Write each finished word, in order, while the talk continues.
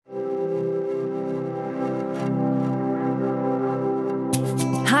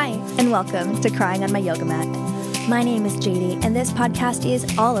and welcome to Crying on My Yoga Mat. My name is JD, and this podcast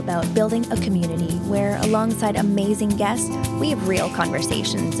is all about building a community where, alongside amazing guests, we have real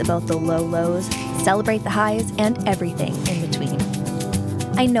conversations about the low lows, celebrate the highs, and everything in between.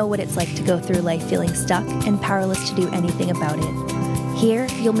 I know what it's like to go through life feeling stuck and powerless to do anything about it. Here,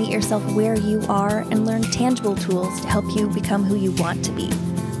 you'll meet yourself where you are and learn tangible tools to help you become who you want to be,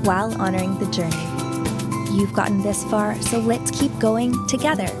 while honoring the journey. You've gotten this far, so let's keep going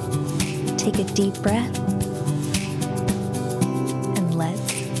together. Take a deep breath, and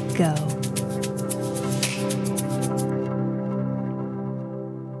let's go.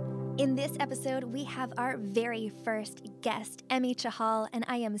 In this episode, we have our very first guest, Emmy Chahal, and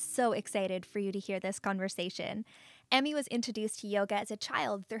I am so excited for you to hear this conversation. Emmy was introduced to yoga as a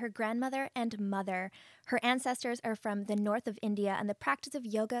child through her grandmother and mother. Her ancestors are from the north of India, and the practice of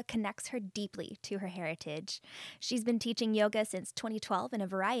yoga connects her deeply to her heritage. She's been teaching yoga since 2012 in a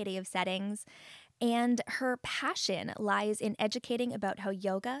variety of settings, and her passion lies in educating about how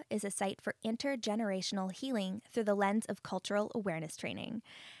yoga is a site for intergenerational healing through the lens of cultural awareness training.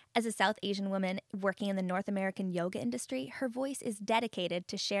 As a South Asian woman working in the North American yoga industry, her voice is dedicated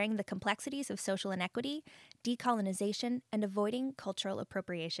to sharing the complexities of social inequity, decolonization, and avoiding cultural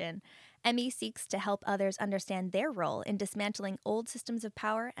appropriation. Emmy seeks to help others understand their role in dismantling old systems of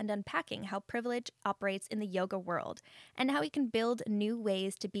power and unpacking how privilege operates in the yoga world, and how we can build new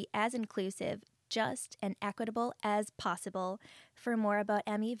ways to be as inclusive, just, and equitable as possible. For more about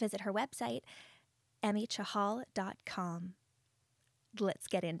Emmy, visit her website, emmychahal.com. Let's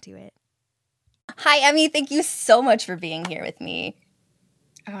get into it. Hi, Emmy. Thank you so much for being here with me.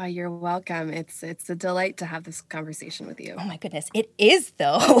 Oh, you're welcome. It's a delight to have this conversation with you. Oh my goodness. It is,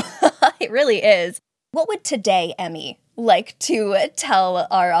 though. It really is. What would today, Emmy, like to tell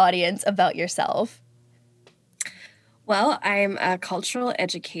our audience about yourself? Well, I'm a cultural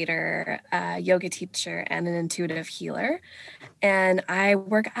educator, a yoga teacher, and an intuitive healer. And I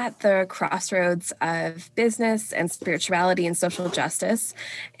work at the crossroads of business and spirituality and social justice.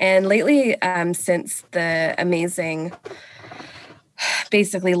 And lately, since the amazing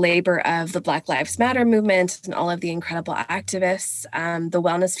basically labor of the Black Lives Matter movement and all of the incredible activists, the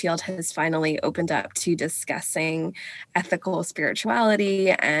wellness field has finally opened up to discussing ethical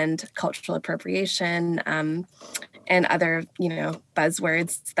spirituality and cultural appropriation, and other,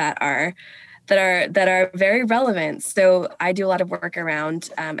 buzzwords that are very relevant. So I do a lot of work around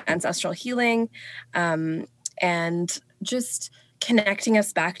ancestral healing, and just connecting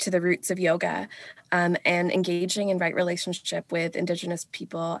us back to the roots of yoga, and engaging in right relationship with Indigenous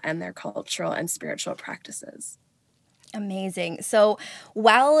people and their cultural and spiritual practices. Amazing. So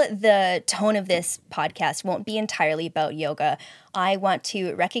while the tone of this podcast won't be entirely about yoga, I want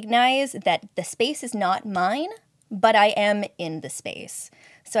to recognize that the space is not mine, but I am in the space.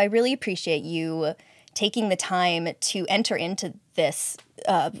 So I really appreciate you taking the time to enter into this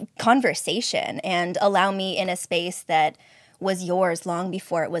conversation and allow me in a space that was yours long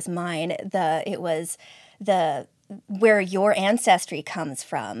before it was mine. It was where your ancestry comes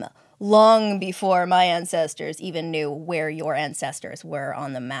from, long before my ancestors even knew where your ancestors were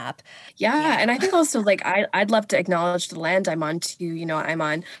on the map. Yeah. And I think also, I'd love to acknowledge the land I'm on too. I'm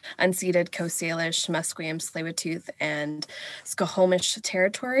on unceded Coast Salish, Musqueam, Tsleil-Waututh, and Squamish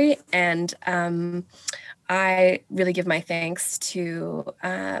territory. And I really give my thanks to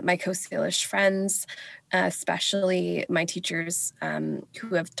my Coast Salish friends, especially my teachers,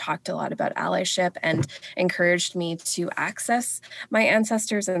 who have talked a lot about allyship and encouraged me to access my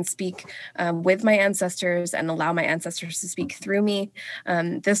ancestors and speak with my ancestors and allow my ancestors to speak through me.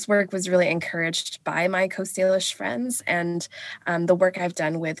 This work was really encouraged by my Coast Salish friends, and the work I've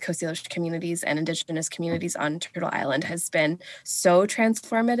done with Coast Salish communities and Indigenous communities on Turtle Island has been so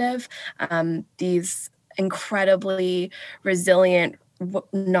transformative. These incredibly resilient,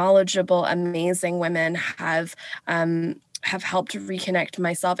 knowledgeable, amazing women have helped reconnect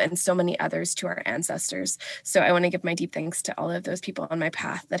myself and so many others to our ancestors. So I want to give my deep thanks to all of those people on my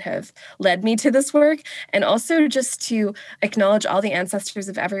path that have led me to this work, and also just to acknowledge all the ancestors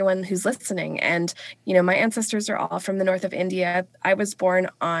of everyone who's listening. And, my ancestors are all from the north of India. I was born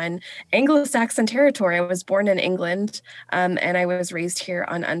on Anglo-Saxon territory. I was born in England, and I was raised here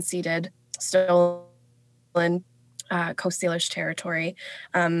on unceded, stolen Coast Salish territory,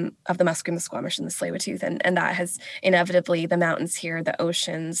 of the Musqueam, the Squamish, and the Tsleil-Waututh. And that has inevitably, the mountains here, the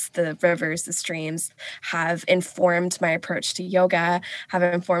oceans, the rivers, the streams, have informed my approach to yoga, have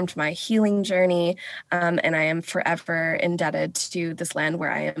informed my healing journey. And I am forever indebted to this land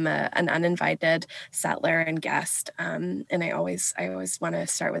where I am an uninvited settler and guest. And I always want to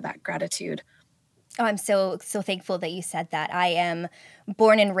start with that gratitude. Oh, I'm so thankful that you said that. I am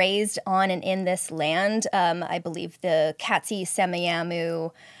born and raised on and in this land. I believe the Katsi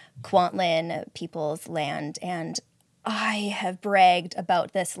Semiahmoo Kwantlen people's land, and I have bragged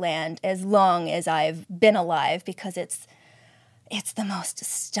about this land as long as I've been alive because it's the most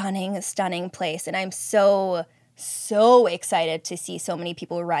stunning place, and I'm so excited to see so many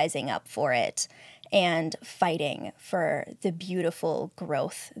people rising up for it and fighting for the beautiful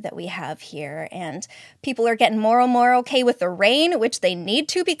growth that we have here. And people are getting more and more okay with the rain, which they need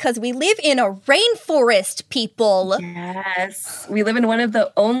to because we live in a rainforest, people. Yes, we live in one of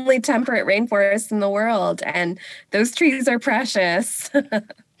the only temperate rainforests in the world, and those trees are precious.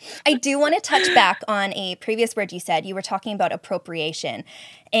 I do want to touch back on a previous word you said. You were talking about appropriation.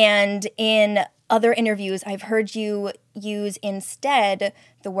 And in other interviews, I've heard you use instead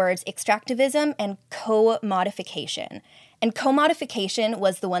the words extractivism and commodification. And commodification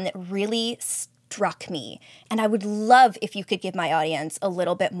was the one that really struck me. And I would love if you could give my audience a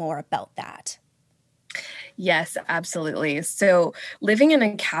little bit more about that. Yes, absolutely. So living in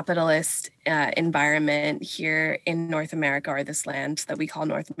a capitalist environment here in North America, or this land that we call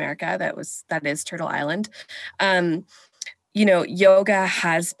North America, that is Turtle Island, yoga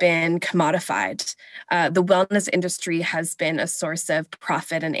has been commodified. The wellness industry has been a source of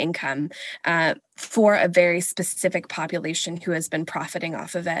profit and income for a very specific population who has been profiting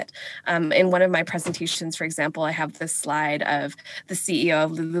off of it. In one of my presentations, for example, I have this slide of the CEO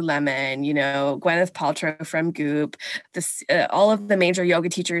of Lululemon, Gwyneth Paltrow from Goop, all of the major yoga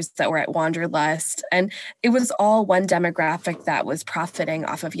teachers that were at Wanderlust. And it was all one demographic that was profiting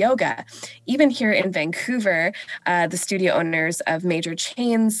off of yoga. Even here in Vancouver, the studio owners of major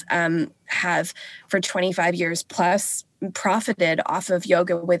chains have for 25 years plus profited off of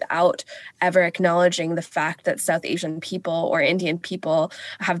yoga without ever acknowledging the fact that South Asian people or Indian people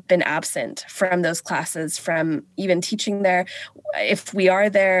have been absent from those classes, from even teaching there. If we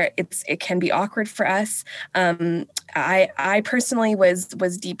are there, it can be awkward for us. I personally was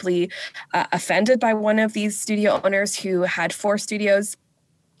deeply offended by one of these studio owners who had 4 studios.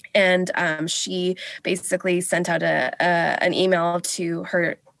 And she basically sent out an email to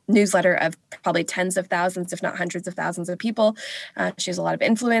her newsletter of probably tens of thousands, if not hundreds of thousands of people. She has a lot of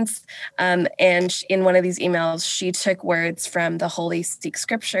influence. And in one of these emails, she took words from the holy Sikh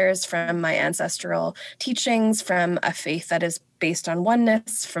scriptures, from my ancestral teachings, from a faith that is based on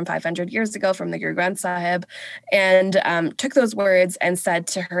oneness from 500 years ago from the Guru Granth Sahib, and took those words and said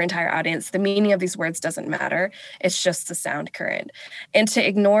to her entire audience, the meaning of these words doesn't matter. It's just the sound current. And to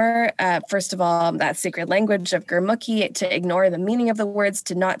ignore, first of all, that sacred language of Gurmukhi, to ignore the meaning of the words,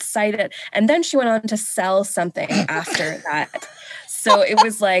 to not cite it. And then she went on to sell something after that. So it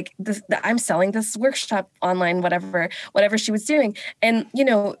was like, I'm selling this workshop online, whatever she was doing. And,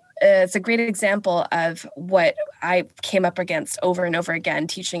 it's a great example of what I came up against over and over again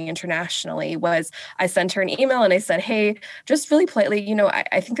teaching internationally. Was I sent her an email and I said, hey, just really politely,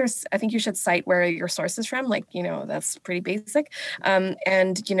 I think you should cite where your source is from. Like, that's pretty basic.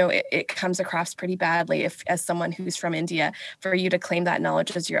 It comes across pretty badly as someone who's from India, for you to claim that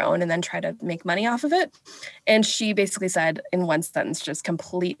knowledge as your own and then try to make money off of it. And she basically said in one sentence, just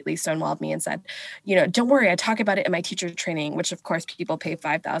completely stonewalled me and said, don't worry, I talk about it in my teacher training, which of course people pay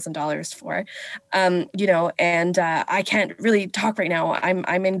 $5,000 for, and I can't really talk right now.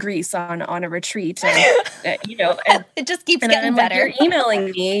 I'm in Greece on a retreat, and, and it just keeps getting better. Like, you're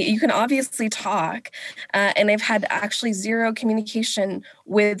emailing me. You can obviously talk, and I've had actually zero communication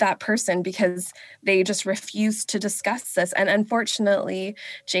with that person because they just refused to discuss this. And unfortunately,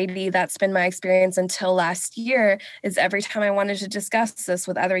 JD, that's been my experience until last year. Is every time I wanted to discuss this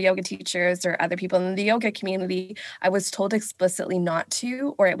with other yoga teachers or other people in the yoga community, I was told explicitly not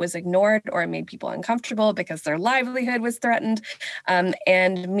to, or it was ignored, or it made people uncomfortable because their livelihood was threatened.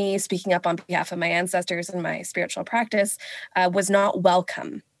 And me speaking up on behalf of my ancestors and my spiritual practice was not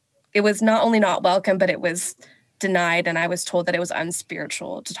welcome. It was not only not welcome, but it was denied, and I was told that it was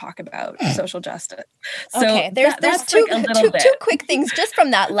unspiritual to talk about social justice. So okay, there's two quick things just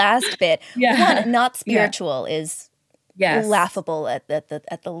from that last bit. Yeah. One, not spiritual is laughable at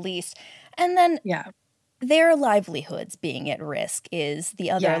the least, and then their livelihoods being at risk is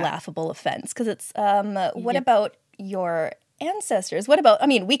the other laughable offense, because it's what about your ancestors? What about,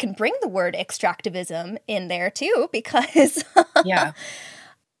 we can bring the word extractivism in there too, because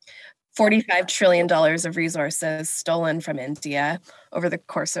 $45 trillion of resources stolen from India over the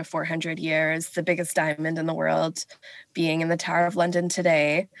course of 400 years, the biggest diamond in the world being in the Tower of London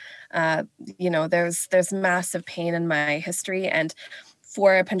today. There's massive pain in my history. And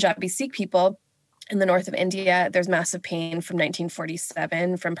for Punjabi Sikh people, in the north of India, there's massive pain from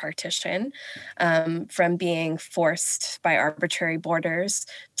 1947, from partition, from being forced by arbitrary borders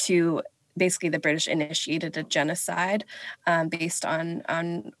to basically the British initiated a genocide based on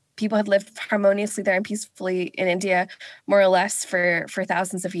people had lived harmoniously there and peacefully in India, more or less for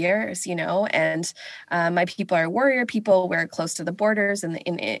thousands of years, And my people are warrior people. We're close to the borders in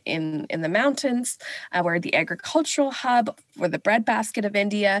the mountains. We're the agricultural hub. We're the breadbasket of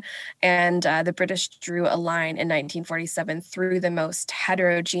India. And the British drew a line in 1947 through the most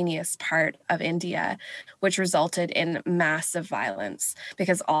heterogeneous part of India, which resulted in massive violence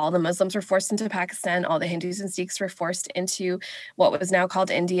because all the Muslims were forced into Pakistan, all the Hindus and Sikhs were forced into what was now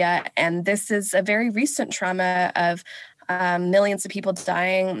called India. And this is a very recent trauma of millions of people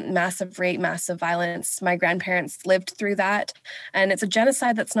dying, massive rape, massive violence. My grandparents lived through that. And it's a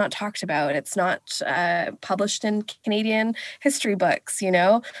genocide that's not talked about. It's not published in Canadian history books,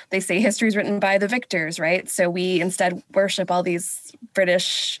 They say history is written by the victors, right? So we instead worship all these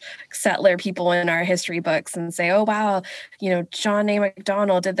British settler people in our history books and say, oh, wow, John A.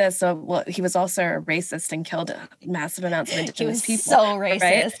 Macdonald did this. So, well, he was also a racist and killed massive amounts of Indigenous people. So racist.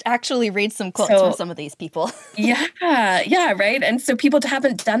 Right? Actually read some quotes from some of these people. Yeah, right. And so people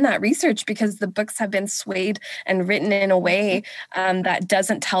haven't done that research because the books have been swayed and written in a way that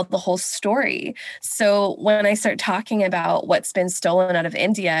doesn't tell the whole story. So when I start talking about what's been stolen out of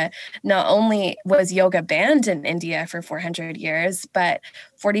India, not only was yoga banned in India for 400 years, but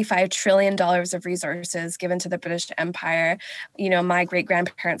 $45 trillion of resources given to the British Empire. My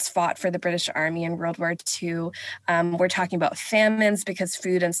great-grandparents fought for the British Army in World War II. We're talking about famines because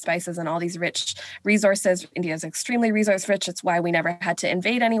food and spices and all these rich resources. India is extremely resource rich. It's why we never had to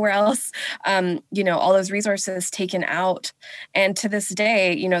invade anywhere else. All those resources taken out. And to this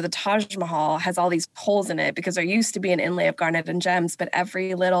day, the Taj Mahal has all these holes in it because there used to be an inlay of garnet and gems, but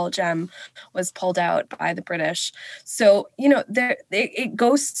every little gem was pulled out by the British. So, it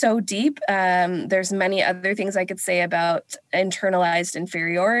goes so deep. There's many other things I could say about internalized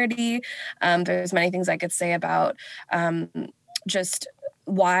inferiority. There's many things I could say about just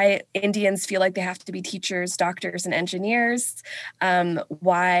why Indians feel like they have to be teachers, doctors, and engineers,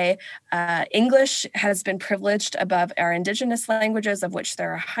 why English has been privileged above our Indigenous languages, of which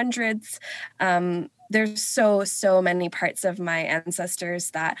there are hundreds. There's so many parts of my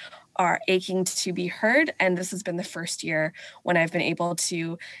ancestors that are aching to be heard. And this has been the first year when I've been able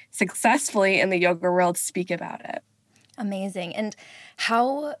to successfully in the yoga world speak about it. Amazing. And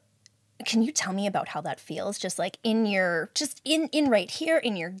can you tell me about how that feels? Just like in right here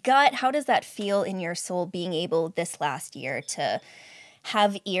in your gut, how does that feel in your soul being able this last year to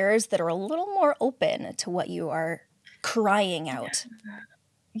have ears that are a little more open to what you are crying out?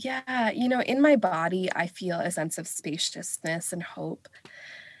 Yeah. In my body, I feel a sense of spaciousness and hope.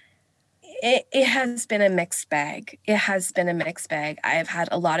 It has been a mixed bag. I've had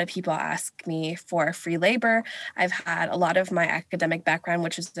a lot of people ask me for free labor. I've had a lot of my academic background,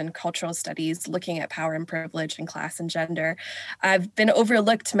 which is in cultural studies, looking at power and privilege and class and gender. I've been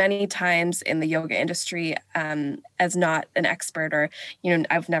overlooked many times in the yoga industry as not an expert, or,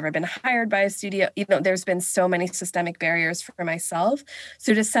 I've never been hired by a studio. There's been so many systemic barriers for myself.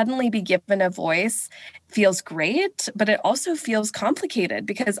 So to suddenly be given a voice feels great, but it also feels complicated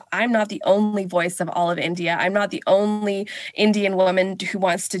because I'm not the only voice of all of India. I'm not the only Indian woman who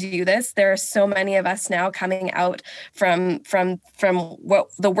wants to do this. There are so many of us now coming out from what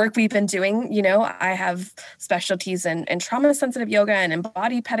the work we've been doing. I have specialties in trauma sensitive yoga and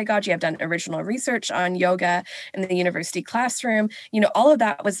embodied pedagogy. I've done original research on yoga in the university classroom. All of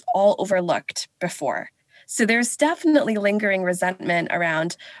that was all overlooked before. So there's definitely lingering resentment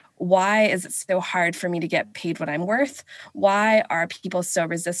around, why is it so hard for me to get paid what I'm worth? Why are people so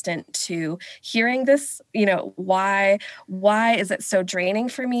resistant to hearing this? Why is it so draining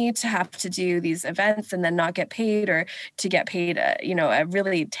for me to have to do these events and then not get paid, or to get paid a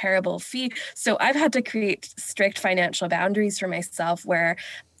really terrible fee? So I've had to create strict financial boundaries for myself where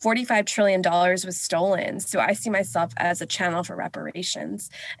 $45 trillion was stolen. So I see myself as a channel for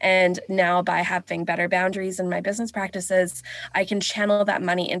reparations. And now by having better boundaries in my business practices, I can channel that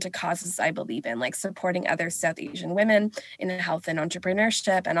money into causes I believe in, like supporting other South Asian women in health and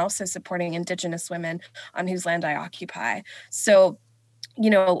entrepreneurship, and also supporting Indigenous women on whose land I occupy. So,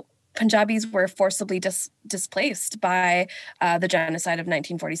 Punjabis were forcibly displaced by the genocide of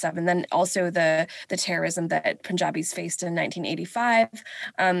 1947, then also the terrorism that Punjabis faced in 1985.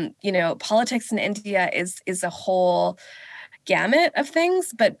 Politics in India is a whole gamut of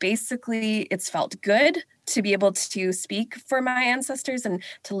things, but basically it's felt good to be able to speak for my ancestors and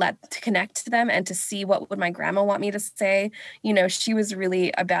to connect to them and to see what would my grandma want me to say. You know, she was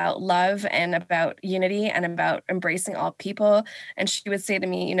really about love and about unity and about embracing all people. And she would say to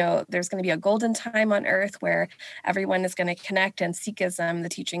me, you know, there's going to be a golden time on earth where everyone is going to connect, and Sikhism, the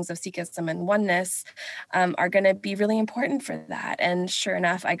teachings of Sikhism and oneness, are going to be really important for that. And sure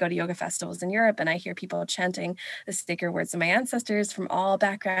enough, I go to yoga festivals in Europe and I hear people chanting the sacred words of my ancestors from all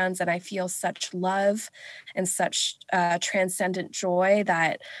backgrounds, and I feel such love and such transcendent joy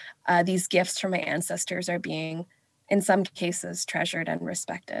that these gifts from my ancestors are being, in some cases, treasured and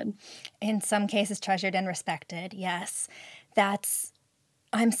respected. In some cases, treasured and respected, yes.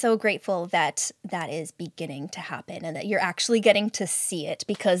 I'm so grateful that that is beginning to happen and that you're actually getting to see it,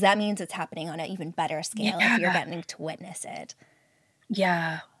 because that means it's happening on an even better scale if you're getting to witness it.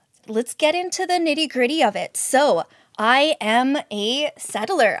 Yeah. Let's get into the nitty-gritty of it. So, I am a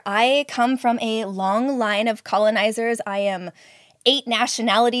settler. I come from a long line of colonizers. I am 8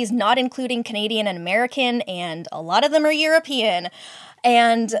 nationalities, not including Canadian and American, and a lot of them are European.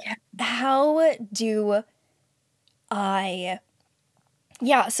 And how do I...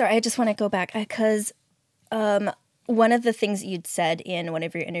 Yeah, sorry, I just want to go back because one of the things you'd said in one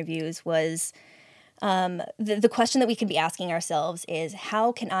of your interviews was the question that we can be asking ourselves is,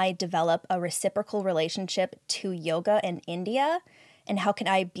 how can I develop a reciprocal relationship to yoga in India? And how can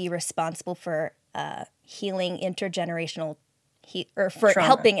I be responsible for healing intergenerational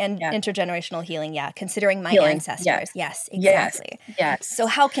helping intergenerational healing? Yeah, considering my ancestors. Yes, exactly. Yes. So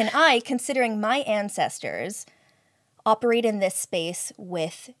how can I, considering my ancestors, operate in this space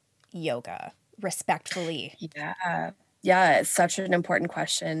with yoga respectfully? Yeah, it's such an important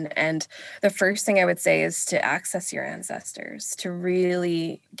question. And the first thing I would say is to access your ancestors, to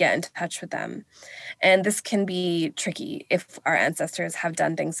really get in touch with them. And this can be tricky if our ancestors have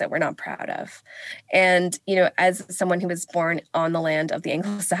done things that we're not proud of. And, you know, as someone who was born on the land of the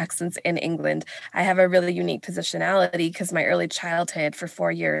Anglo-Saxons in England, I have a really unique positionality because my early childhood for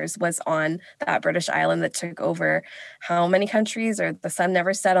 4 years was on that British island that took over how many countries, or the sun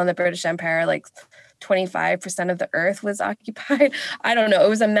never set on the British Empire, like 25% of the earth was occupied. I don't know. It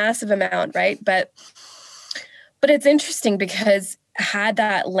was a massive amount, right? But it's interesting because had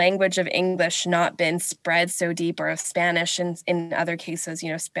that language of English not been spread so deep, or of Spanish, and in other cases,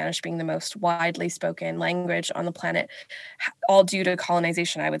 you know, Spanish being the most widely spoken language on the planet, all due to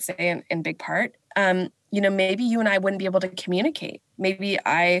colonization, I would say, in big part, you know, maybe you and I wouldn't be able to communicate. Maybe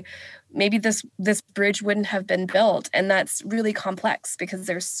this bridge wouldn't have been built. And that's really complex because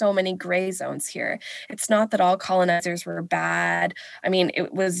there's so many gray zones here. It's not that all colonizers were bad. I mean,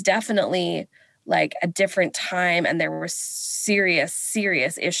 it was definitely like a different time, and there were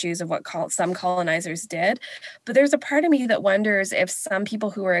serious issues of what some colonizers did. But there's a part of me that wonders if some people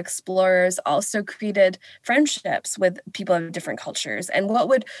who were explorers also created friendships with people of different cultures, and what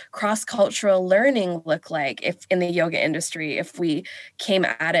would cross-cultural learning look like if in the yoga industry, if we came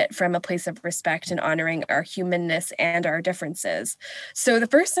at it from a place of respect and honoring our humanness and our differences. So the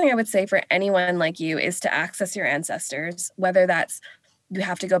first thing I would say for anyone like you is to access your ancestors, whether that's you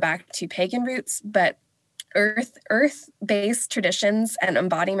have to go back to pagan roots, but earth-based traditions and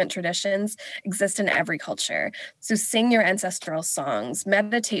embodiment traditions exist in every culture. So sing your ancestral songs,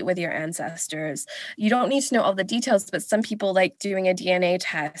 meditate with your ancestors. You don't need to know all the details, but some people like doing a DNA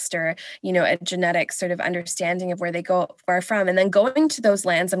test, or, you know, a genetic sort of understanding of where they are from, and then going to those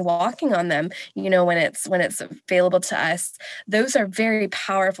lands and walking on them, you know, when it's available to us. Those are very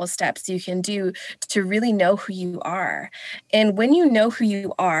powerful steps you can do to really know who you are. And when you know who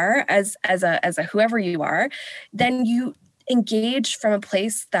you are as a whoever you are, then you engage from a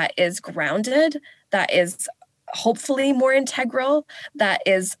place that is grounded, that is hopefully more integral, that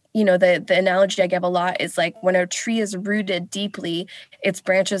is, you know, the analogy I give a lot is like when a tree is rooted deeply, its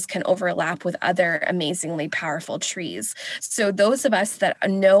branches can overlap with other amazingly powerful trees. So those of us that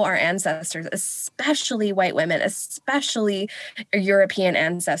know our ancestors, especially white women, especially European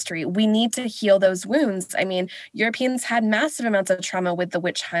ancestry, we need to heal those wounds. I mean, Europeans had massive amounts of trauma with the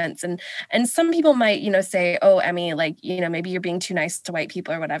witch hunts, and some people might, you know, say, oh, Emmy, like, you know, maybe you're being too nice to white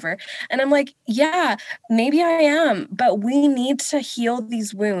people or whatever. And I'm like, yeah, maybe I am, but we need to heal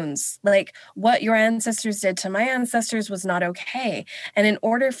these wounds. Like what your ancestors did to my ancestors was not okay. And in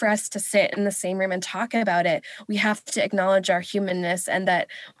order for us to sit in the same room and talk about it, we have to acknowledge our humanness, and that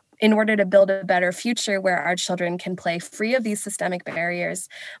in order to build a better future where our children can play free of these systemic barriers,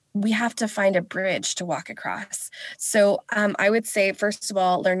 we have to find a bridge to walk across. So I would say, first of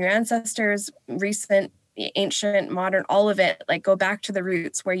all, learn your ancestors, recent, ancient, modern, all of it. Like go back to the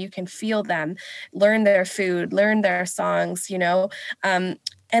roots where you can feel them, learn their food, learn their songs, you know.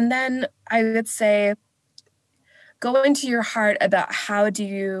 And then I would say go into your heart about how do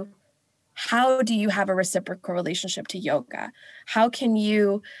you have a reciprocal relationship to yoga? How can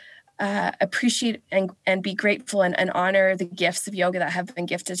you appreciate and be grateful and honor the gifts of yoga that have been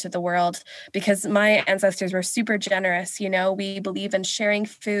gifted to the world? Because my ancestors were super generous. We believe in sharing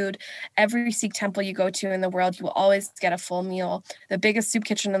food. Every Sikh temple you go to in the world, you will always get a full meal. The biggest soup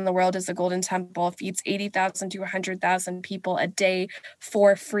kitchen in the world is the Golden Temple. It feeds 80,000 to 100,000 people a day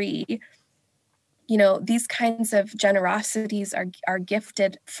for free. These kinds of generosities are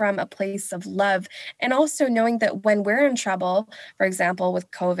gifted from a place of love. And also knowing that when we're in trouble, for example, with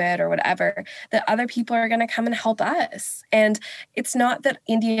COVID or whatever, that other people are going to come and help us. And it's not that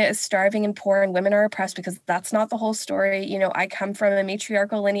India is starving and poor and women are oppressed, because that's not the whole story. I come from a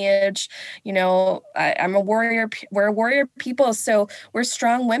matriarchal lineage. I'm a warrior. We're a warrior people. So we're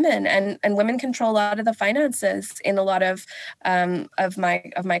strong women, and women control a lot of the finances in a lot of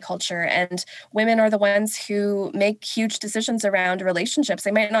my culture. And women are the ones who make huge decisions around relationships. They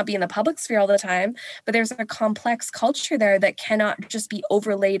might not be in the public sphere all the time, but there's a complex culture there that cannot just be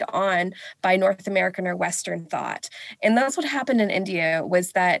overlaid on by North American or Western thought. And that's what happened in India,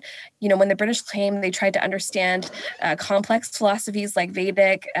 was that, when the British came, they tried to understand complex philosophies like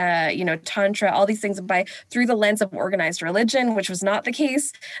Vedic, Tantra, all these things through the lens of organized religion, which was not the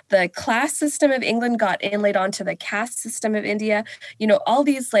case. The class system of England got inlaid onto the caste system of India. All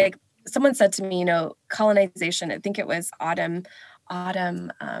these, like, someone said to me, colonization, I think it was Autumn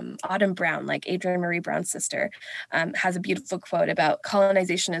Brown, like Adrienne Marie Brown's sister, has a beautiful quote about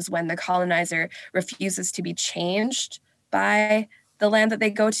colonization is when the colonizer refuses to be changed by the land that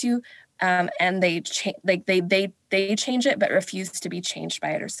they go to, and they change it but refuse to be changed by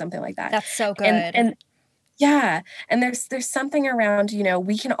it, or something like that. That's so good. And yeah. And there's something around,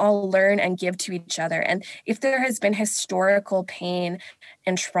 we can all learn and give to each other. And if there has been historical pain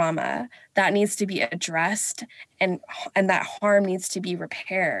and trauma, that needs to be addressed, and that harm needs to be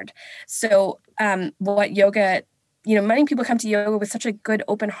repaired. So what yoga, many people come to yoga with such a good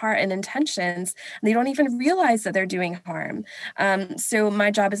open heart and intentions, and they don't even realize that they're doing harm. So my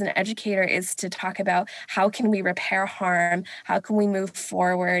job as an educator is to talk about how can we repair harm? How can we move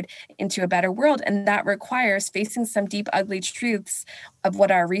forward into a better world? And that requires facing some deep, ugly truths of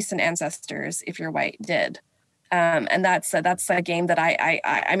what our recent ancestors, if you're white, did. And that's a game that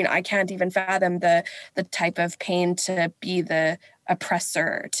I can't even fathom the type of pain to be the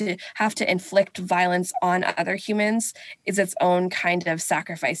oppressor, to have to inflict violence on other humans is its own kind of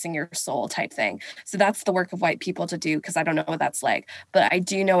sacrificing your soul type thing. So that's the work of white people to do, because I don't know what that's like, but I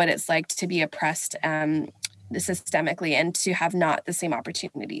do know what it's like to be oppressed systemically and to have not the same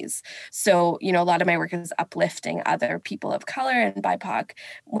opportunities. So, a lot of my work is uplifting other people of color and BIPOC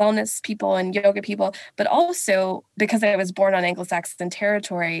wellness people and yoga people, but also because I was born on Anglo-Saxon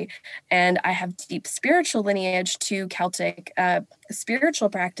territory and I have deep spiritual lineage to Celtic spiritual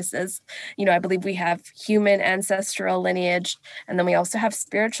practices. I believe we have human ancestral lineage, and then we also have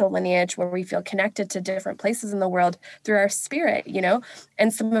spiritual lineage where we feel connected to different places in the world through our spirit,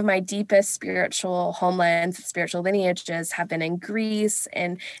 and some of my deepest spiritual homelands, spiritual lineages have been in Greece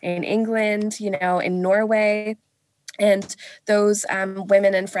and in England, in Norway. And those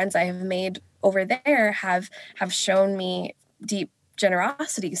women and friends I have made over there have shown me deep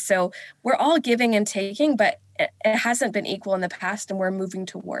generosity. So we're all giving and taking, but it hasn't been equal in the past, and we're moving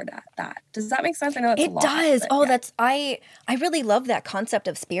toward that. Does that make sense? I know that's a lot. It does. But yeah. I really love that concept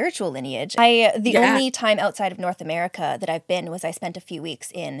of spiritual lineage. The only time outside of North America that I've been was I spent a few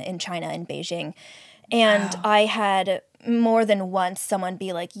weeks in China, in Beijing. And I had more than once someone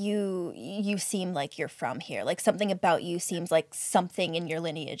be like, you seem like you're from here. Like, something about you seems like something in your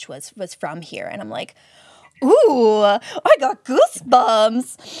lineage was from here. And I'm like, ooh, I got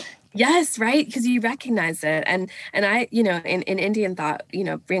goosebumps. Yes, right, because you recognize it. And I, in Indian thought,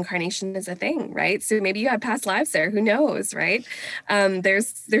 reincarnation is a thing, right? So maybe you had past lives there, who knows, right?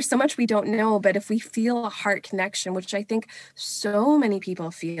 There's so much we don't know, but if we feel a heart connection, which I think so many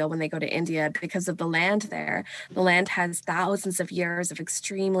people feel when they go to India because of the land there, the land has thousands of years of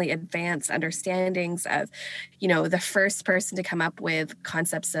extremely advanced understandings of, the first person to come up with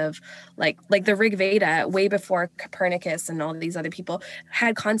concepts of like the Rig Veda way before Copernicus and all these other people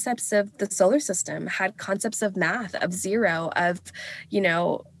had concepts of the solar system, had concepts of math, of zero, of,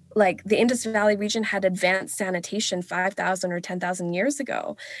 like the Indus Valley region had advanced sanitation 5,000 or 10,000 years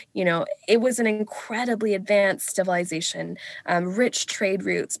ago. It was an incredibly advanced civilization, rich trade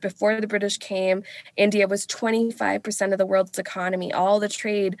routes. Before the British came, India was 25% of the world's economy, all the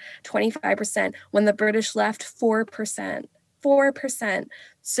trade, 25%. When the British left, 4%. 4%.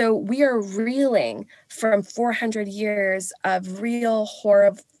 So we are reeling from 400 years of real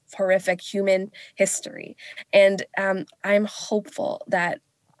horrific human history. And I'm hopeful that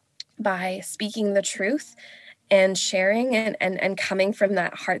by speaking the truth and sharing and coming from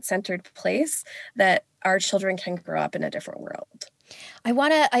that heart-centered place, that our children can grow up in a different world.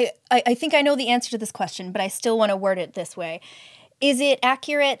 I think I know the answer to this question, but I still want to word it this way. Is it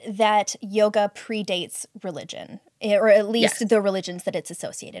accurate that yoga predates religion, or at least the religions that it's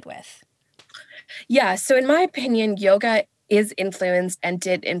associated with? Yeah. So in my opinion, yoga is influenced and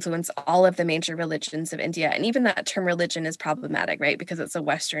did influence all of the major religions of India. And even that term religion is problematic, right? Because it's a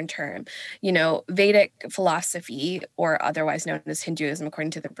Western term. Vedic philosophy, or otherwise known as Hinduism,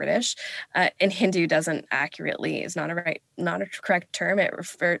 according to the British, and Hindu is not a correct term.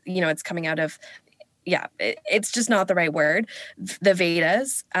 It's coming out of, it's just not the right word. The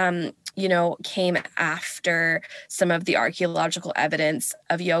Vedas, came after some of the archaeological evidence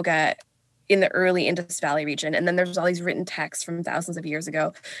of yoga in the early Indus Valley region. And then there's all these written texts from thousands of years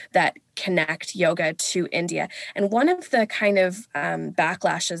ago that connect yoga to India. And one of the kind of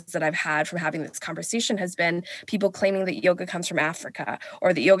backlashes that I've had from having this conversation has been people claiming that yoga comes from Africa,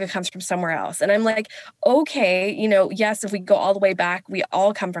 or that yoga comes from somewhere else. And I'm like, okay, yes, if we go all the way back, we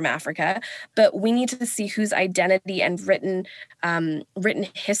all come from Africa, but we need to see whose identity and written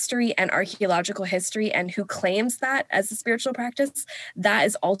history and archaeological history and who claims that as a spiritual practice. That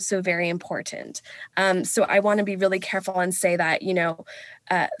is also very important. So I want to be really careful and say that,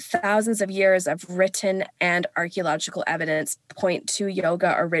 thousands of years of written and archaeological evidence point to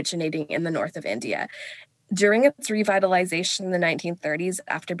yoga originating in the north of India. During its revitalization in the 1930s,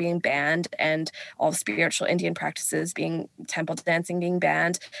 after being banned and all spiritual Indian practices temple dancing being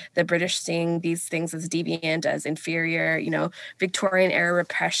banned, the British seeing these things as deviant, as inferior, Victorian era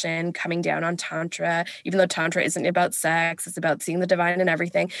repression coming down on Tantra, even though Tantra isn't about sex, it's about seeing the divine and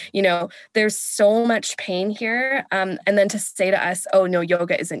everything. There's so much pain here. And then to say to us, oh, no,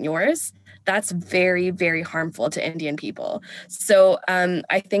 yoga isn't yours, that's very, very harmful to Indian people. So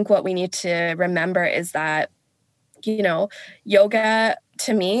I think what we need to remember is that, yoga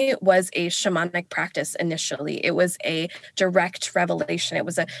to me was a shamanic practice initially. It was a direct revelation. It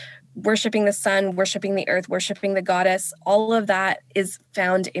was a worshiping the sun, worshiping the earth, worshiping the goddess. All of that is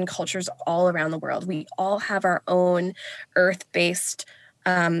found in cultures all around the world. We all have our own earth-based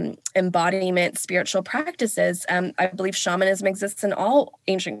embodiment spiritual practices. I believe shamanism exists in all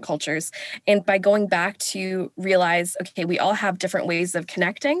ancient cultures. And by going back to realize, okay, we all have different ways of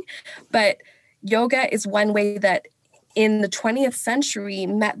connecting, but yoga is one way that in the 20th century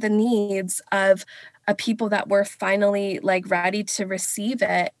met the needs of a people that were finally ready to receive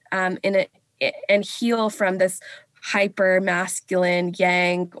it and heal from this hyper masculine,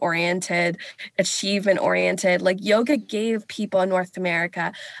 yang oriented, achievement oriented. Yoga gave people in North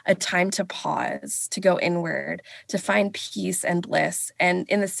America a time to pause, to go inward, to find peace and bliss. And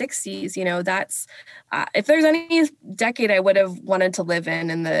in the 60s, that's if there's any decade I would have wanted to live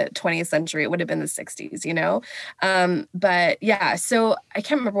in the 20th century, it would have been the 60s. But yeah, so I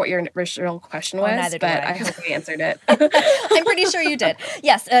can't remember what your original question was, but I hope I answered it. I'm pretty sure you did.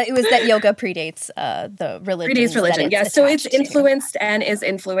 Yes, it was that yoga predates the religion. Predates religion. Yes, so it's influenced and is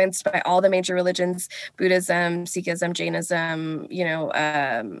influenced by all the major religions: Buddhism, Sikhism, Jainism,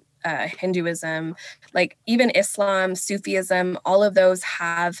 Hinduism, even Islam, Sufism. All of those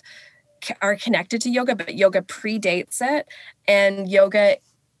are connected to yoga, but yoga predates it. And yoga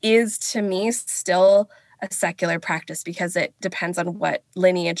is, to me, still a secular practice because it depends on what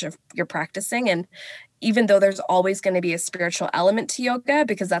lineage of you're practicing. And even though there's always going to be a spiritual element to yoga,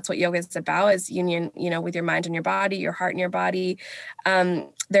 because that's what yoga is about, is union, with your mind and your body, your heart and your body.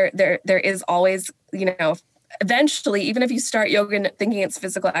 There is always, eventually, even if you start yoga thinking it's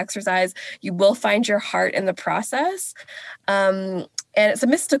physical exercise, you will find your heart in the process. And it's a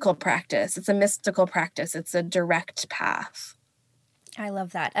mystical practice. It's a direct path. I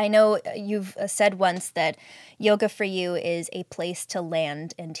love that. I know you've said once that yoga for you is a place to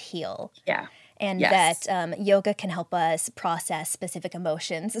land and heal. Yeah. And that yoga can help us process specific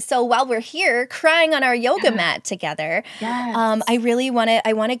emotions. So while we're here crying on our yoga mat together, I really want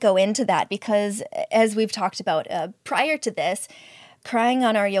to go into that because as we've talked about prior to this, crying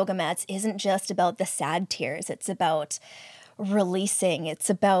on our yoga mats isn't just about the sad tears. It's about releasing. It's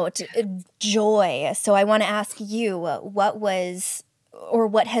about joy. So I want to ask you,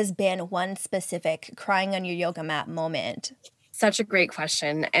 what has been one specific crying on your yoga mat moment? Such a great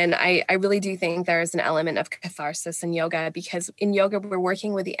question. And I really do think there is an element of catharsis in yoga, because in yoga, we're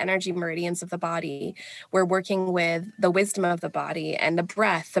working with the energy meridians of the body. We're working with the wisdom of the body and the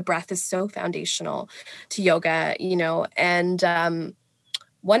breath. The breath is so foundational to yoga, and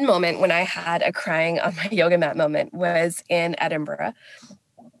one moment when I had a crying on my yoga mat moment was in Edinburgh.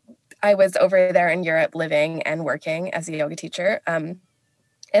 I was over there in Europe living and working as a yoga teacher.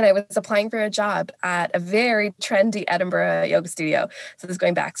 And I was applying for a job at a very trendy Edinburgh yoga studio. So this is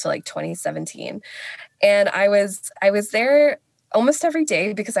going back to like 2017. And I was there almost every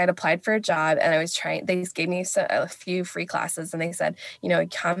day because I had applied for a job, and I was trying, they gave me a few free classes, and they said,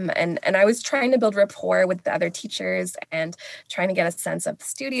 come. And I was trying to build rapport with the other teachers and trying to get a sense of the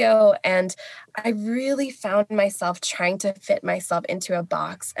studio. And I really found myself trying to fit myself into a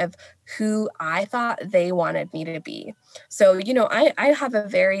box of who I thought they wanted me to be. So, I have a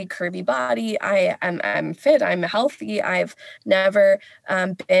very curvy body. I'm fit, I'm healthy. I've never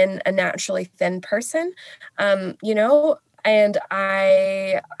been a naturally thin person, and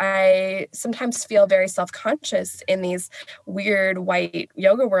I sometimes feel very self-conscious in these weird white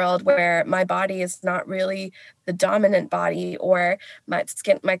yoga world where my body is not really the dominant body, or my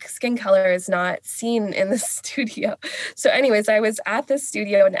skin color is not seen in the studio. So anyways, I was at this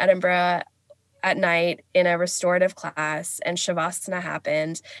studio in Edinburgh at night in a restorative class, and Shavasana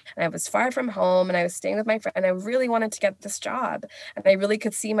happened, and I was far from home, and I was staying with my friend, and I really wanted to get this job, and I really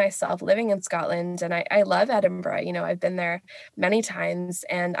could see myself living in Scotland. And I love Edinburgh. I've been there many times,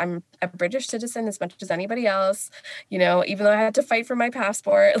 and I'm a British citizen as much as anybody else, even though I had to fight for my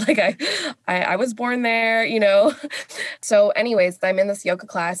passport. Like I was born there, So anyways, I'm in this yoga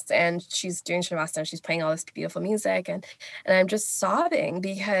class, and she's doing Shavasana, she's playing all this beautiful music, and I'm just sobbing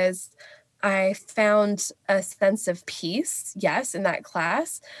because I found a sense of peace, yes, in that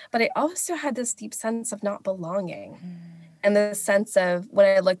class, but I also had this deep sense of not belonging. And the sense of, when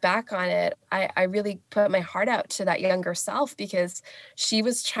I look back on it, I really put my heart out to that younger self, because she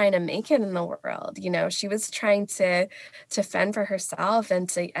was trying to make it in the world. She was trying to fend for herself and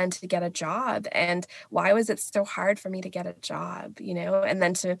to get a job. And why was it so hard for me to get a job? And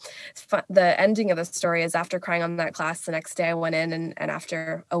then the ending of the story is, after crying on that class, the next day I went in, and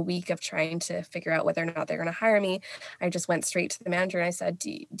after a week of trying to figure out whether or not they're going to hire me, I just went straight to the manager and I said,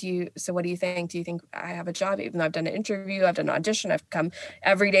 so what do you think? Do you think I have a job? Even though I've done an interview, I've done an audition, I've come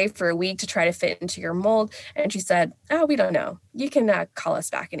every day for a week to try to fit into your mold. And she said, oh, we don't know. You can call us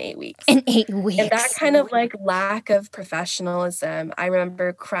back in 8 weeks. In 8 weeks. And that kind of like lack of professionalism, I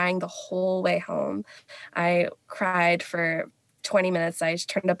remember crying the whole way home. I cried for 20 minutes. I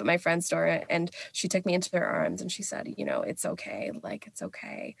turned up at my friend's door, and she took me into her arms, and she said, it's okay. Like, it's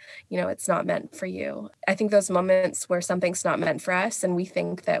okay. It's not meant for you. I think those moments where something's not meant for us and we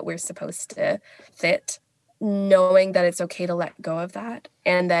think that we're supposed to fit, knowing that it's okay to let go of that,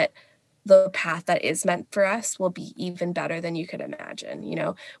 and that the path that is meant for us will be even better than you could imagine.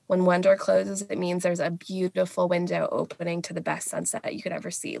 When one door closes, it means there's a beautiful window opening to the best sunset you could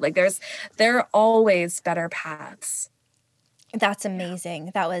ever see. Like, there are always better paths. That's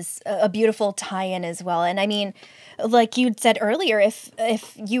amazing. That was a beautiful tie-in as well. And I mean, like you'd said earlier, if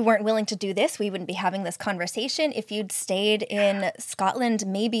you weren't willing to do this, we wouldn't be having this conversation. If you'd stayed in Scotland,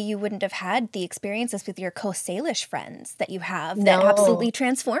 maybe you wouldn't have had the experiences with your Coast Salish friends that you have that absolutely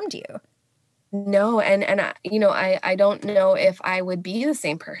transformed you. No, and I don't know if I would be the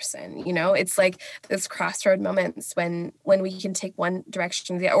same person. It's like those crossroad moments when we can take one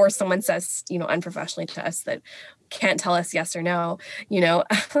direction, or someone says, unprofessionally to us that can't tell us yes or no,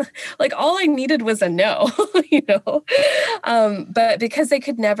 like all I needed was a no, but because they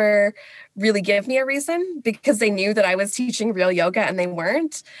could never really give me a reason, because they knew that I was teaching real yoga and they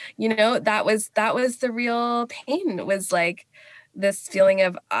weren't, that was the real pain. It was like this feeling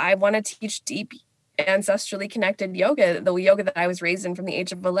of, I want to teach deep, ancestrally connected yoga, the yoga that I was raised in from the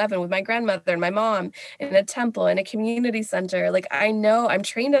age of 11 with my grandmother and my mom in a temple, in a community center. Like, I know I'm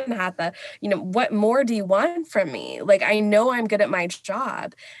trained in Hatha, what more do you want from me? Like, I know I'm good at my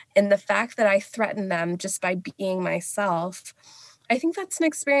job. And the fact that I threaten them just by being myself, I think that's an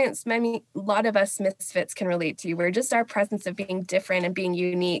experience a lot of us misfits can relate to, where just our presence of being different and being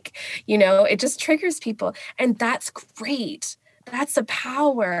unique, it just triggers people. And that's great. That's a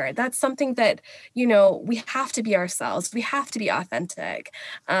power. That's something that, we have to be ourselves. We have to be authentic.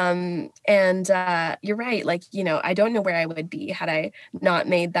 And you're right. Like, I don't know where I would be had I not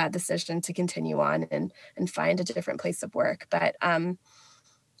made that decision to continue on and find a different place of work. But I'm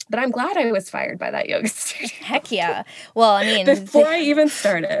glad I was fired by that yoga studio. Heck yeah. Well, I mean, before I even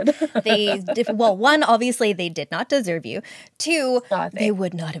started. One, obviously they did not deserve you. Two, they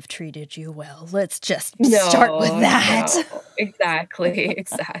would not have treated you well. Let's just start with that. No. Exactly.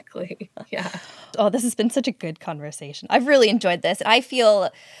 Yeah. Oh, this has been such a good conversation. I've really enjoyed this. I feel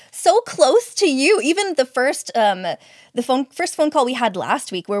so close to you. Even the first phone call we had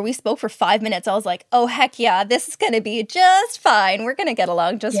last week where we spoke for 5 minutes, I was like, oh, heck yeah, this is going to be just fine. We're going to get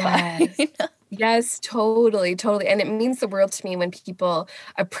along just fine. Yes, totally, totally. And it means the world to me when people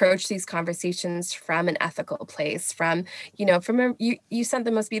approach these conversations from an ethical place, from, from you sent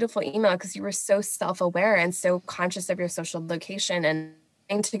the most beautiful email because you were so self-aware and so conscious of your social location and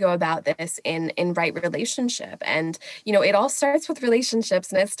trying to go about this in right relationship. And, it all starts with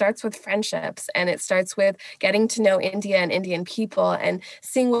relationships, and it starts with friendships, and it starts with getting to know India and Indian people and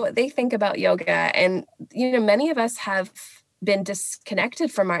seeing what they think about yoga. And, many of us have been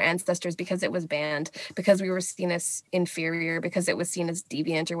disconnected from our ancestors because it was banned, because we were seen as inferior, because it was seen as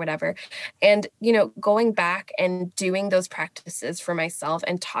deviant or whatever. And, going back and doing those practices for myself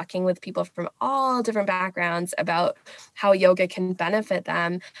and talking with people from all different backgrounds about how yoga can benefit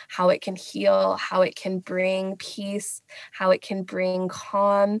them, how it can heal, how it can bring peace, how it can bring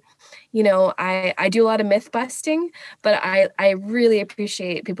calm. I do a lot of myth busting, but I really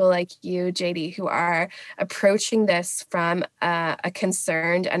appreciate people like you, JD, who are approaching this from a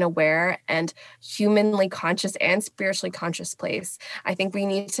concerned and aware and humanly conscious and spiritually conscious place. I think we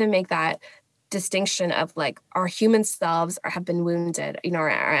need to make that distinction of like our human selves have been wounded. Our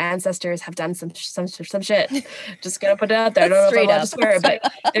ancestors have done some shit. Just gonna put it out there. I don't know if I'm allowed to swear, but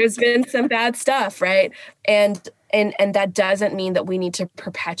there's been some bad stuff, right? And that doesn't mean that we need to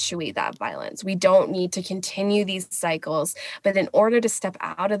perpetuate that violence. We don't need to continue these cycles. But in order to step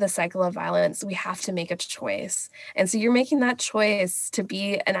out of the cycle of violence, we have to make a choice. And so you're making that choice to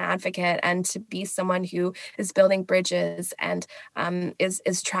be an advocate and to be someone who is building bridges and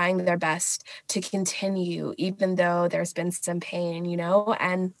is trying their best to continue, even though there's been some pain,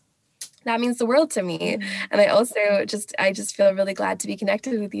 and that means the world to me. And I also just feel really glad to be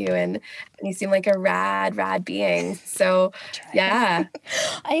connected with you, and you seem like a rad being. So yeah.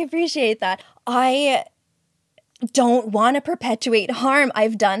 I appreciate that. I don't want to perpetuate harm.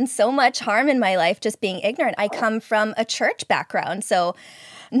 I've done so much harm in my life just being ignorant. I come from a church background. So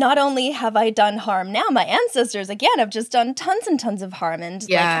not only have I done harm now, my ancestors, again, have just done tons and tons of harm. And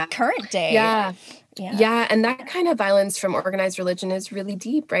like current day. Yeah. And that kind of violence from organized religion is really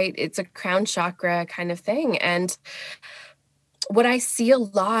deep, right? It's a crown chakra kind of thing. And what I see a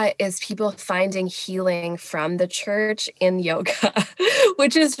lot is people finding healing from the church in yoga,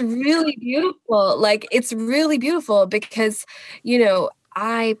 which is really beautiful. Like, it's really beautiful because,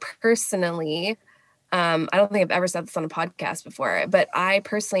 I personally, I don't think I've ever said this on a podcast before, but I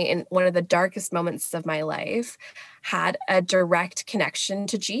personally, in one of the darkest moments of my life, had a direct connection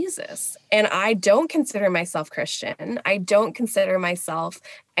to Jesus. And I don't consider myself Christian. I don't consider myself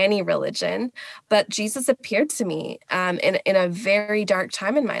any religion, but Jesus appeared to me in a very dark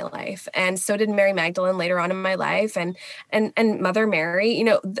time in my life. And so did Mary Magdalene later on in my life, and Mother Mary.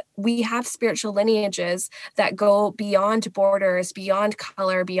 We have spiritual lineages that go beyond borders, beyond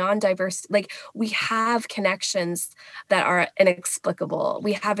color, beyond diversity. Like, we have connections that are inexplicable.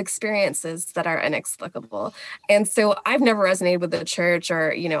 We have experiences that are inexplicable. And so I've never resonated with the church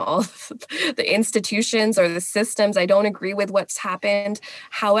or, all the institutions or the systems. I don't agree with what's happened.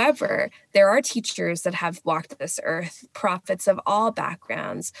 However, there are teachers that have walked this earth, prophets of all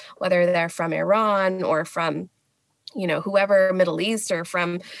backgrounds, whether they're from Iran or from whoever, Middle East or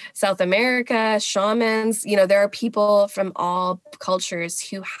from South America, shamans, there are people from all cultures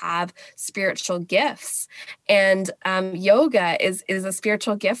who have spiritual gifts. And yoga is a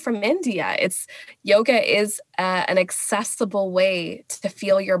spiritual gift from India. Yoga is an accessible way to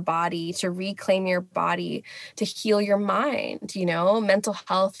feel your body, to reclaim your body, to heal your mind. Mental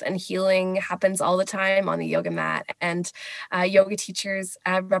health and healing happens all the time on the yoga mat. And yoga teachers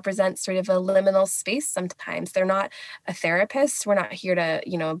represent sort of a liminal space sometimes. They're not a therapist. We're not here to,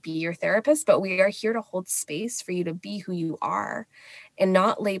 be your therapist, but we are here to hold space for you to be who you are and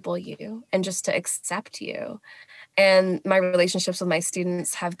not label you, and just to accept you. And my relationships with my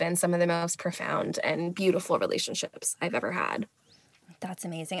students have been some of the most profound and beautiful relationships I've ever had. That's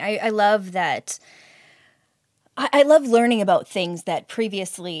amazing. I love that. I love learning about things that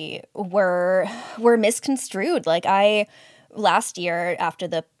previously were misconstrued. Like, last year, after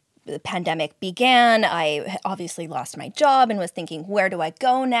the pandemic began, I obviously lost my job and was thinking, where do I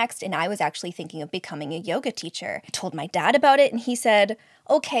go next? And I was actually thinking of becoming a yoga teacher. I told my dad about it, and he said,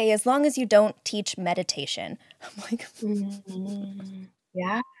 okay, as long as you don't teach meditation. I'm like,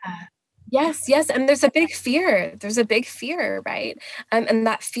 yeah. Yes. And there's a big fear. Right? And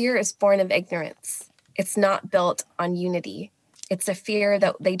that fear is born of ignorance. It's not built on unity. It's a fear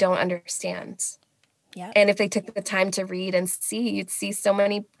that they don't understand. Yeah. And if they took the time to read and see, you'd see so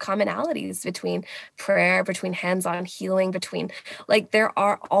many commonalities between prayer, between hands-on healing, there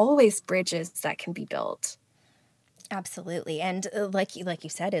are always bridges that can be built. Absolutely. And like you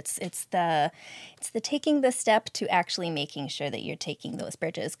said, it's the taking the step to actually making sure that you're taking those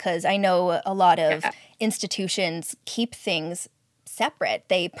bridges, because I know a lot of institutions keep things separate.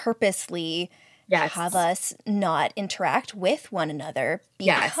 They purposely have us not interact with one another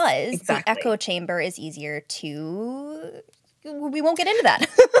because the echo chamber is easier to, we won't get into that.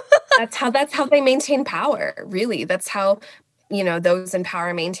 That's how they maintain power, really. That's how, those in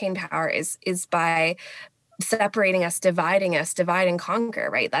power maintain power is by separating us, divide and conquer,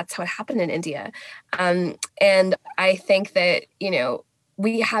 right? That's what happened in India. And I think that,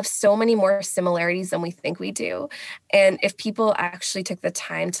 we have so many more similarities than we think we do. And if people actually took the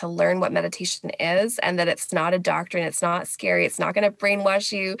time to learn what meditation is, and that it's not a doctrine, it's not scary, it's not going to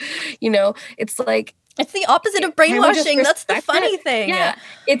brainwash you, it's like, it's the opposite of brainwashing. That's the funny thing. Yeah.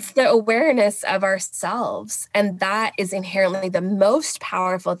 It's the awareness of ourselves. And that is inherently the most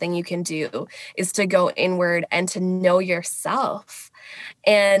powerful thing you can do, is to go inward and to know yourself.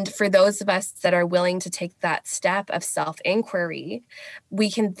 And for those of us that are willing to take that step of self-inquiry,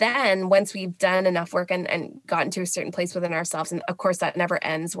 we can then, once we've done enough work and gotten to a certain place within ourselves, and of course that never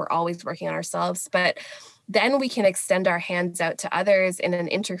ends, we're always working on ourselves, but then we can extend our hands out to others in an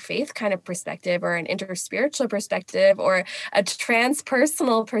interfaith kind of perspective, or an interspiritual perspective, or a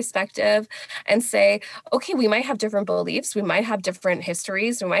transpersonal perspective, and say, okay, we might have different beliefs, we might have different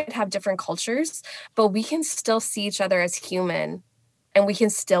histories, we might have different cultures, but we can still see each other as human, and we can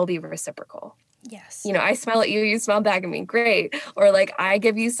still be reciprocal. Yes. I smile at you, you smile back at me. Great. Or like, I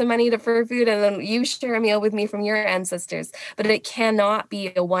give you some money for food and then you share a meal with me from your ancestors. But it cannot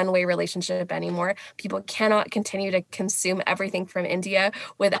be a one-way relationship anymore. People cannot continue to consume everything from India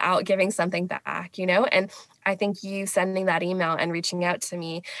without giving something back, And I think you sending that email and reaching out to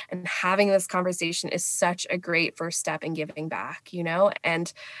me and having this conversation is such a great first step in giving back,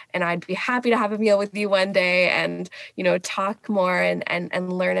 and I'd be happy to have a meal with you one day and, talk more and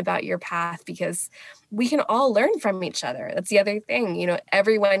learn about your path, because we can all learn from each other. That's the other thing,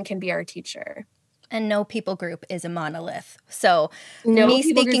 everyone can be our teacher. And no people group is a monolith. So no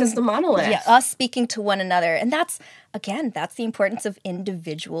people group is the monolith. Yeah, us speaking to one another. And that's the importance of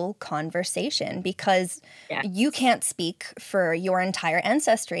individual conversation, because you can't speak for your entire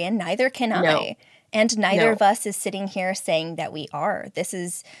ancestry, and neither can I. And neither of us is sitting here saying that we are. This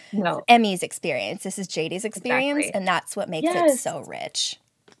is Emmy's experience. This is JD's experience. And that's what makes it so rich.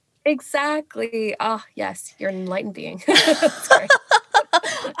 Exactly. Oh, yes. You're an enlightened being.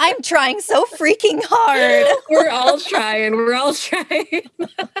 I'm trying so freaking hard. We're all trying.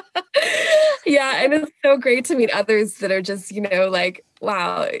 Yeah. And it's so great to meet others that are just, like,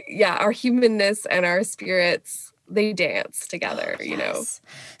 wow. Yeah. Our humanness and our spirits, they dance together,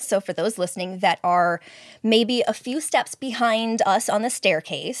 So for those listening that are maybe a few steps behind us on the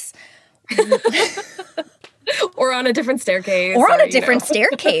staircase, or on a different staircase.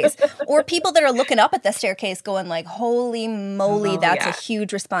 Staircase. Or people that are looking up at the staircase going like, holy moly, that's a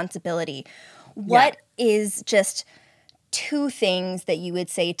huge responsibility. What is just 2 things that you would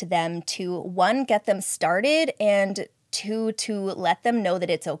say to them to, 1, get them started, and 2, to let them know that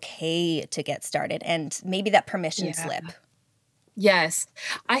it's okay to get started, and maybe that permission slip? Yes.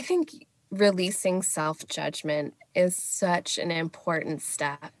 I think releasing self-judgment is such an important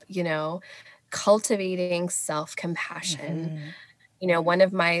step, cultivating self-compassion. One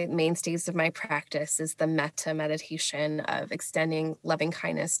of my mainstays of my practice is the metta meditation of extending loving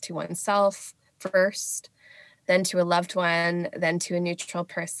kindness to oneself first, then to a loved one, then to a neutral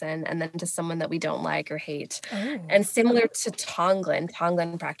person, and then to someone that we don't like or hate. Oh. And similar to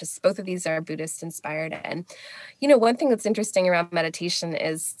Tonglen practice, both of these are Buddhist inspired. And, one thing that's interesting around meditation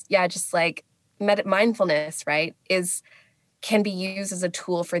is, just like mindfulness, right, can be used as a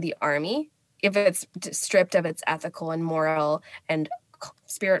tool for the army, if it's stripped of its ethical and moral and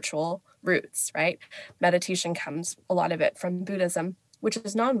spiritual roots, right? Meditation comes, a lot of it, from Buddhism, which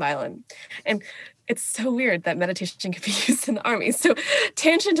is nonviolent. And it's so weird that meditation can be used in the army. So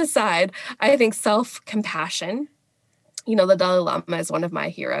tangent aside, I think self-compassion, the Dalai Lama is one of my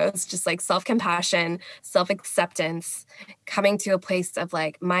heroes, just like self-compassion, self-acceptance, coming to a place of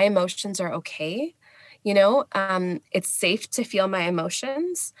like, my emotions are okay. It's safe to feel my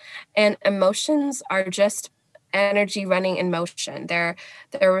emotions, and emotions are just energy running in motion. They're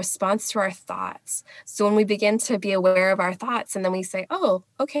a response to our thoughts. So when we begin to be aware of our thoughts, and then we say, oh,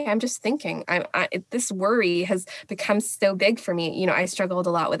 okay, I'm just thinking, this worry has become so big for me. I struggled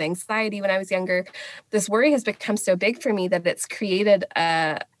a lot with anxiety when I was younger. This worry has become so big for me that it's created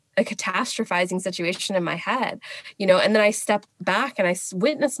a catastrophizing situation in my head, and then I step back and I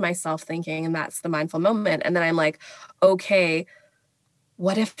witness myself thinking, and that's the mindful moment. And then I'm like, okay,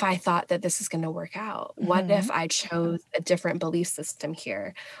 what if I thought that this is going to work out? What if I chose a different belief system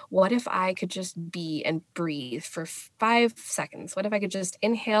here? What if I could just be and breathe for 5 seconds? What if I could just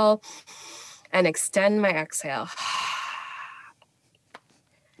inhale and extend my exhale?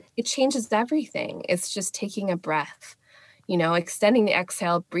 It changes everything. It's just taking a breath. Extending the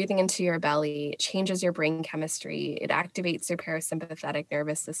exhale, breathing into your belly, it changes your brain chemistry. It activates your parasympathetic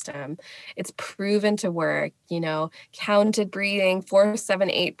nervous system. It's proven to work, counted breathing, 4,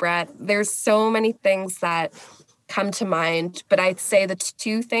 7, 8 breath. There's so many things that come to mind, but I'd say the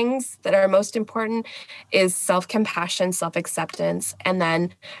 2 things that are most important is self-compassion, self-acceptance, and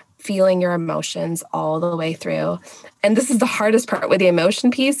then feeling your emotions all the way through. And this is the hardest part with the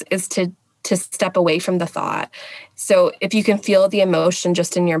emotion piece, is to step away from the thought. So if you can feel the emotion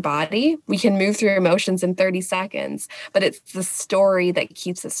just in your body, we can move through emotions in 30 seconds, but it's the story that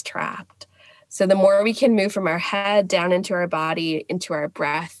keeps us trapped. So the more we can move from our head down into our body, into our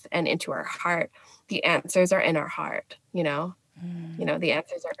breath, and into our heart, the answers are in our heart, the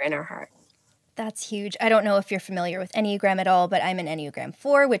answers are in our heart. That's huge. I don't know if you're familiar with Enneagram at all, but I'm an Enneagram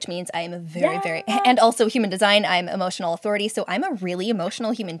 4, which means I am a very, and also human design, I'm emotional authority. So I'm a really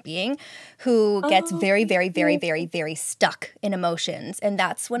emotional human being who gets very, very, very, very, very stuck in emotions. And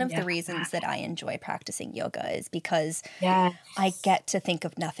that's one of the reasons that I enjoy practicing yoga, is because I get to think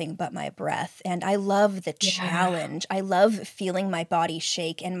of nothing but my breath. And I love the challenge. I love feeling my body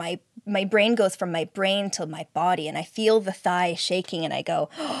shake, and my brain goes from my brain to my body, and I feel the thigh shaking, and I go,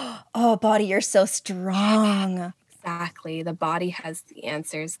 oh, body, you're so strong. Exactly. The body has the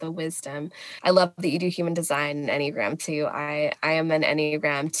answers, the wisdom. I love that you do human design and Enneagram too. I am an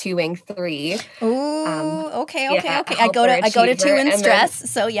Enneagram 2 wing 3. Ooh, okay. I go to 2 in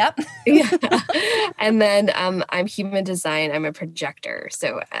stress. So yep. And then I'm human design. I'm a projector.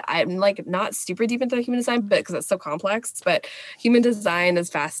 So I'm like not super deep into human design, but because it's so complex. But human design is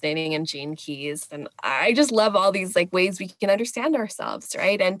fascinating, and Gene Keys, and I just love all these like ways we can understand ourselves,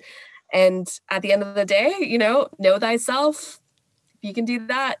 right? And at the end of the day, know thyself. If you can do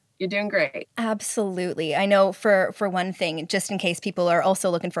that, you're doing great. Absolutely. I know for one thing, just in case people are also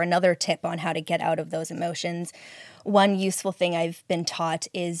looking for another tip on how to get out of those emotions, one useful thing I've been taught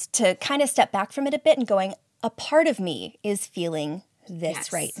is to kind of step back from it a bit and going, a part of me is feeling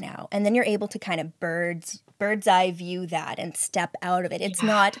this right now. And then you're able to kind of bird's eye view that and step out of it. It's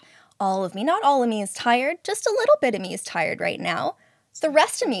not all of me. Not all of me is tired. Just a little bit of me is tired right now. The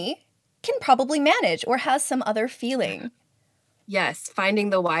rest of me can probably manage or has some other feeling. Yes, finding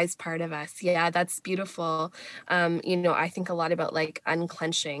the wise part of us. Yeah, that's beautiful. I think a lot about like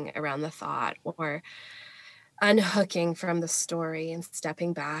unclenching around the thought, or unhooking from the story and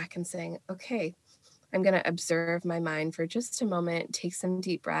stepping back and saying, okay, I'm going to observe my mind for just a moment, take some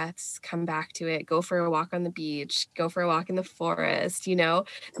deep breaths, come back to it, go for a walk on the beach, go for a walk in the forest.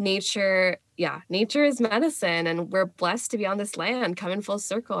 Nature is medicine, and we're blessed to be on this land, come in full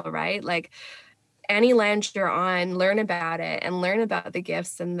circle, right? Like any land you're on, learn about it and learn about the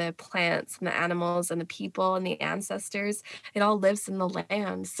gifts and the plants and the animals and the people and the ancestors. It all lives in the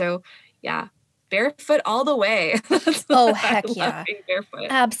land. So barefoot all the way. Oh, heck yeah.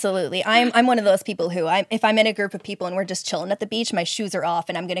 Absolutely. I'm one of those people who, if I'm in a group of people and we're just chilling at the beach, my shoes are off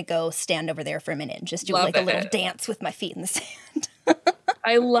and I'm going to go stand over there for a minute and just do a little dance with my feet in the sand.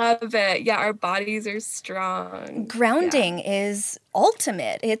 I love it. Yeah, our bodies are strong. Grounding is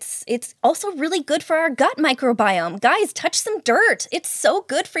ultimate. It's also really good for our gut microbiome. Guys, touch some dirt. It's so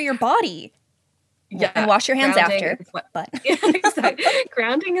good for your body. Yeah, and wash your hands after. Exactly.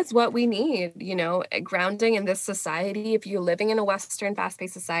 Grounding is what we need. Grounding in this society. If you're living in a Western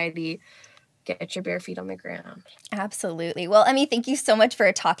fast-paced society, get your bare feet on the ground. Absolutely. Well, Emmy, thank you so much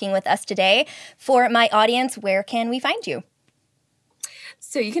for talking with us today. For my audience, where can we find you?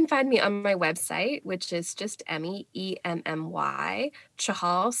 So you can find me on my website, which is just Emmy, EMMY,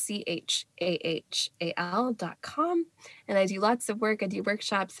 Chahal, CHAHAL.com. And I do lots of work. I do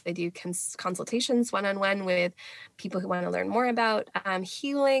workshops. I do consultations one-on-one with people who want to learn more about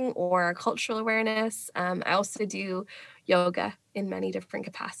healing or cultural awareness. I also do yoga in many different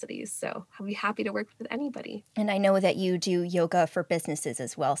capacities. So I'll be happy to work with anybody. And I know that you do yoga for businesses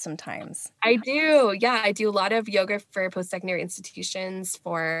as well sometimes. I do. Yeah, I do a lot of yoga for post-secondary institutions,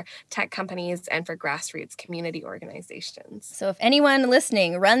 for tech companies, and for grassroots community organizations. So if anyone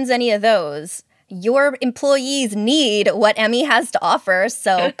listening runs any of those, your employees need what Emmy has to offer.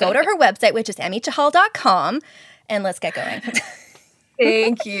 So go to her website, which is emmychahal.com, and let's get going.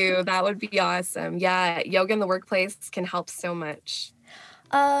 Thank you. That would be awesome. Yeah, yoga in the workplace can help so much.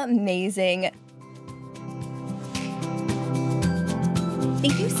 Amazing.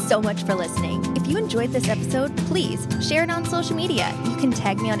 Thank you so much for listening. If you enjoyed this episode, please share it on social media. You can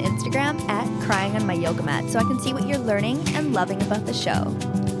tag me on Instagram at crying on my yoga mat so I can see what you're learning and loving about the show.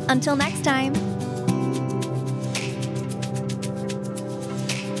 Until next time.